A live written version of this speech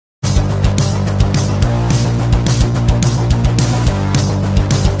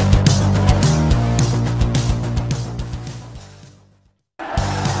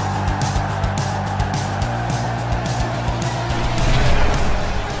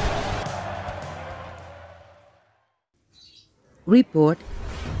report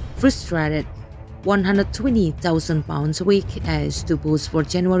frustrated £120,000 a week as to push for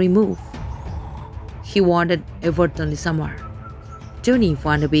January move. He wanted Everton this summer. Donny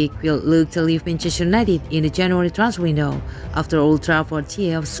van de Beek will look to leave Manchester United in the January transfer window after Old Trafford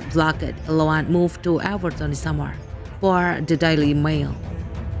chiefs blocked a loan move to Everton this summer, for the Daily Mail.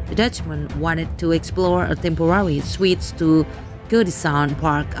 The Dutchman wanted to explore a temporary switch to Goodison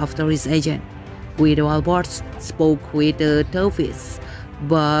Park after his agent, Guido Albers, spoke with the Toffees,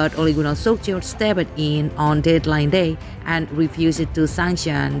 but Ole Gunnar Solskjaer stepped in on deadline day and refused to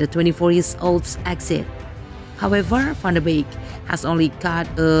sanction the 24-year-old's exit. However, Van de Beek has only got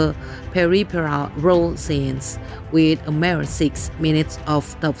a peripheral role since, with a mere 6 minutes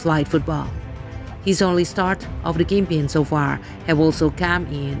of top-flight football. His only start of the campaign so far have also come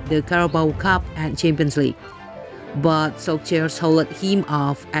in the Carabao Cup and Champions League. But Solskjaer hauled him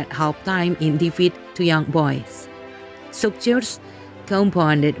off at halftime in defeat to Young Boys. Solskjaer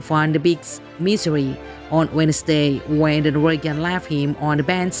compounded Van de Beek's misery on Wednesday when the Norwegian left him on the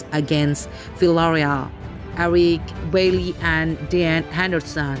bench against Villarreal. Bailly and Dean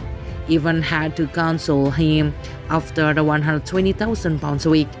Henderson even had to console him after the £120,000 a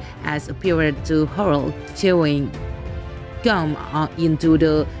week as a period to hurl chewing gum into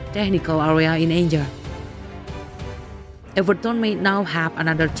the technical area in anger. Everton may now have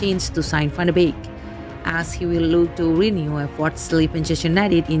another chance to sign Van de Beek, as he will look to renew efforts to leave Manchester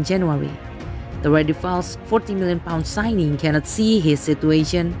United in January. The Red Devils' £40 million signing cannot see his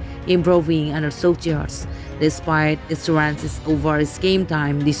situation improving under Solskjaer, despite assurances over his game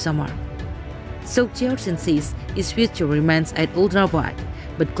time this summer. Solskjaer insists his future remains at Old Trafford,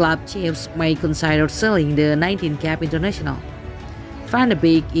 but club chiefs may consider selling the 19-cap international. Van de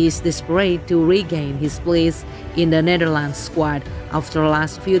Beek is desperate to regain his place in the Netherlands squad after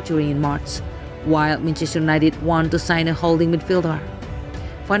last featuring in March, while Manchester United want to sign a holding midfielder.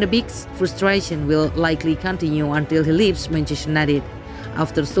 Van de Beek's frustration will likely continue until he leaves Manchester United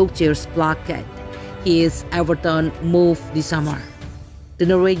after Solskjaer's blockade his Everton move this summer. The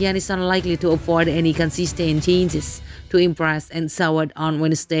Norwegian is unlikely to afford any consistent changes to impress and showed on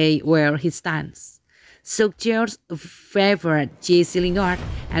Wednesday where he stands. Solskjaer favored Jesse Lingard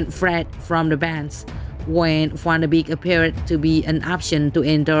and Fred from the bench when Van de Beek appeared to be an option to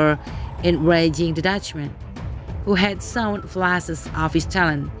enter, enraging the Dutchman, who had shown flashes of his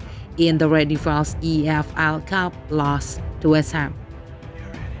talent in the Red Devils' EFL Cup loss to West Ham.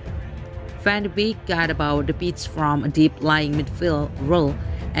 Van de Beek got about the pitch from a deep-lying midfield role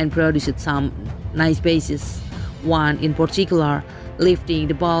and produced some nice passes, one in particular lifting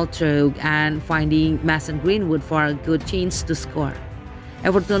the ball through and finding Mason Greenwood for a good chance to score.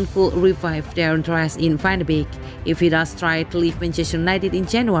 Everton could revive their interest in Van de Beek if he does try to leave Manchester United in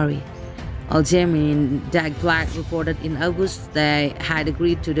January. Aljamain Black reported in August they had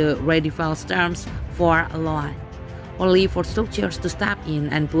agreed to the Red Devils' terms for a loan, only for Solskjaer to step in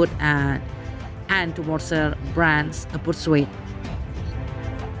and put an end to Mercer Brand's pursuit.